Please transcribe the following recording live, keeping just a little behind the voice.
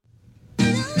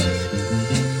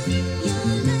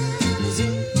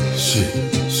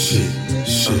Shit.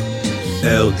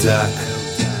 L-Doc.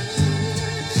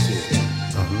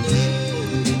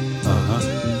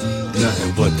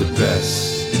 Nothing but the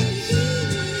best.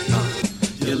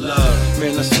 Your love,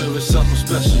 man, I swear it's something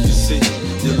special, you see.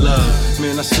 Your love,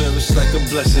 man, I swear it's like a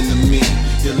blessing to me.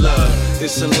 Your love,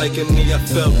 it's unlike any I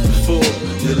felt before.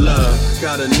 Your love,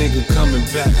 got a nigga coming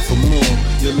back for more.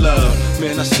 Your love,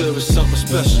 man, I swear it's something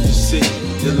special, you see.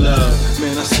 Your love,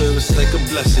 man, I swear it's like a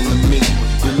blessing to me.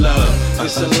 Your love,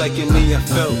 it's unlike any I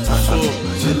felt before.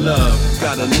 Your love,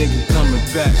 got a nigga coming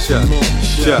back for more.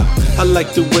 I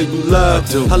like the way you love,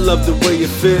 I love the way you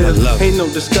feel. Ain't no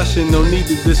discussion, no need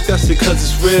to discuss it, cause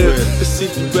it's real. To see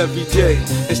you every day,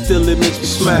 and still it makes me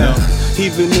smile.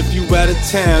 Even if you out of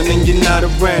town and you're not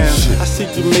around, I see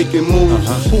you making moves.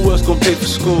 Who else gon' pay for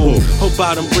school? Hope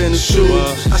I done brand new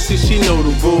shoes. I see she know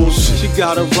the rules. She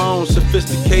got her own,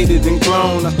 sophisticated and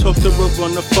grown. I talk to her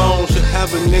on the phone. She'll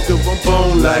have a nigga on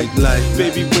bone like,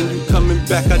 baby, when you coming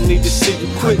back, I need to see you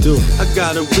quick. I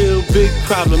got a real big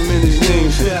problem in his name.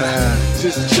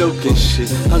 Just joking,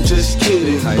 shit. I'm just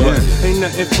kidding. But ain't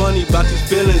nothing funny about these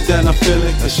feelings that I'm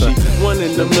feeling. Cause she 1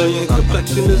 in a million.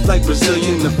 Complexion is like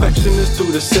Brazilian. Affection is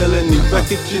through the ceiling. The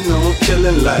record, you know I'm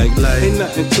killing like. Ain't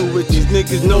nothing to it. These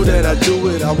niggas know that I do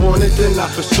it. I want it, then I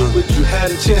pursue it. You had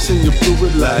a chance and you blew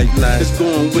it like. It's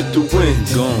going with the wind.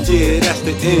 Yeah, that's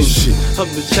the end of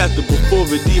the chapter before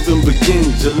it even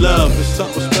begins. Your love is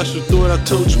something special. Thought I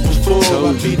told you before.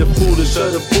 I'd be the foolish or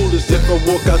the foolish if I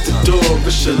walk out the door.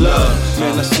 It's your love,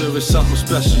 man, I swear it's something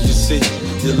special, you see.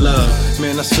 Your love,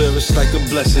 man, I swear it's like a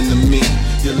blessing to me.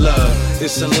 Your love,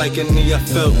 it's unlike any I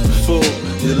felt before.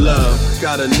 Your love,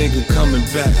 got a nigga coming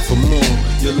back for more.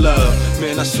 Your love,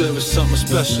 man, I swear it's something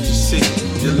special, you see.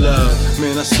 Your love,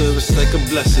 man, I swear it's like a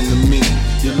blessing to me.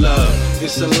 Your love,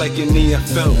 it's unlike any I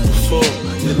felt before.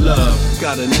 Your love,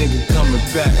 got a nigga coming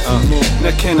back for more.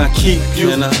 Now can I keep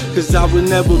you? Cause I would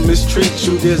never mistreat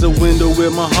you. There's a window where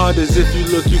my heart is. If you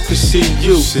look, you can see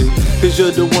you. Cause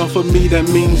you're the one for me that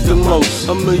means the most.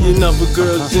 A million other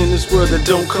girls in this world that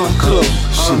don't come close.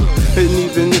 And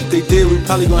even if they did, we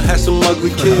probably gonna have some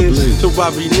ugly kids. So I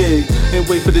renege and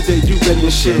wait for the day you ready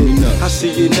and shit. I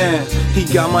see you now. He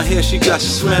got my hair, she got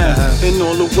your smile. And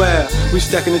all the while, we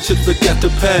stacking the chips, look at the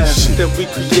past that we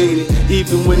created.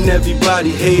 Even when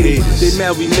everybody hated, they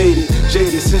mad we made it.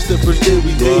 Jaded since the first day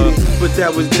we dated. But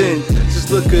that was then.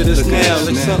 Just look at us now.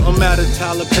 Like something out of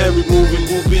Tyler Perry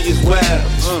movie is wild.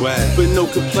 But no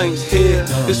complaints here.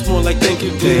 It's more like thank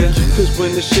you, dear. Cause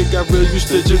when the shit got real, you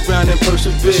stood your ground and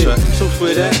persevered. So for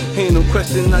that, ain't no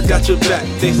question, I got your back.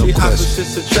 They say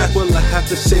opposites attract, well I have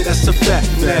to say that's a fact.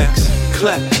 Next,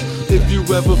 clap. If you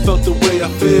ever felt the way I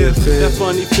feel, that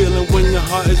funny feeling when your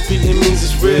heart is beating means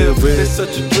it's real. It's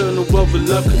such a thrill, no other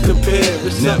love can compare.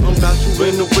 It's something about you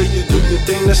in the way you do your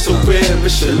thing that's so rare.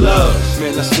 It's your love,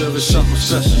 man, I swear it's something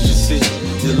special, you see.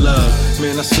 Your love,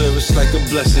 man, I swear it's like a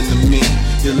blessing to me.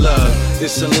 Your love,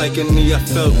 it's unlike any I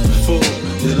felt before.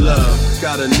 Your love,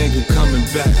 got a nigga coming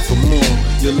back for more.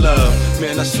 Your love,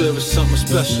 man, I swear it's something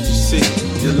special, you see.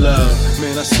 Your love,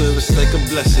 man, I swear it's like a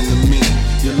blessing to me.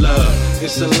 Your love,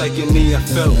 it's unlike any I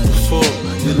felt before.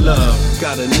 Your love,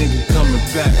 got a nigga coming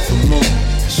back for more.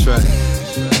 That's right.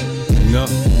 You know,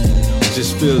 it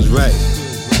just feels right.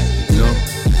 You know,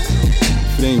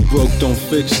 if it ain't broke, don't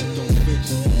fix it.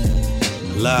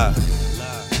 Live.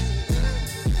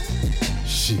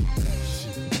 Shit.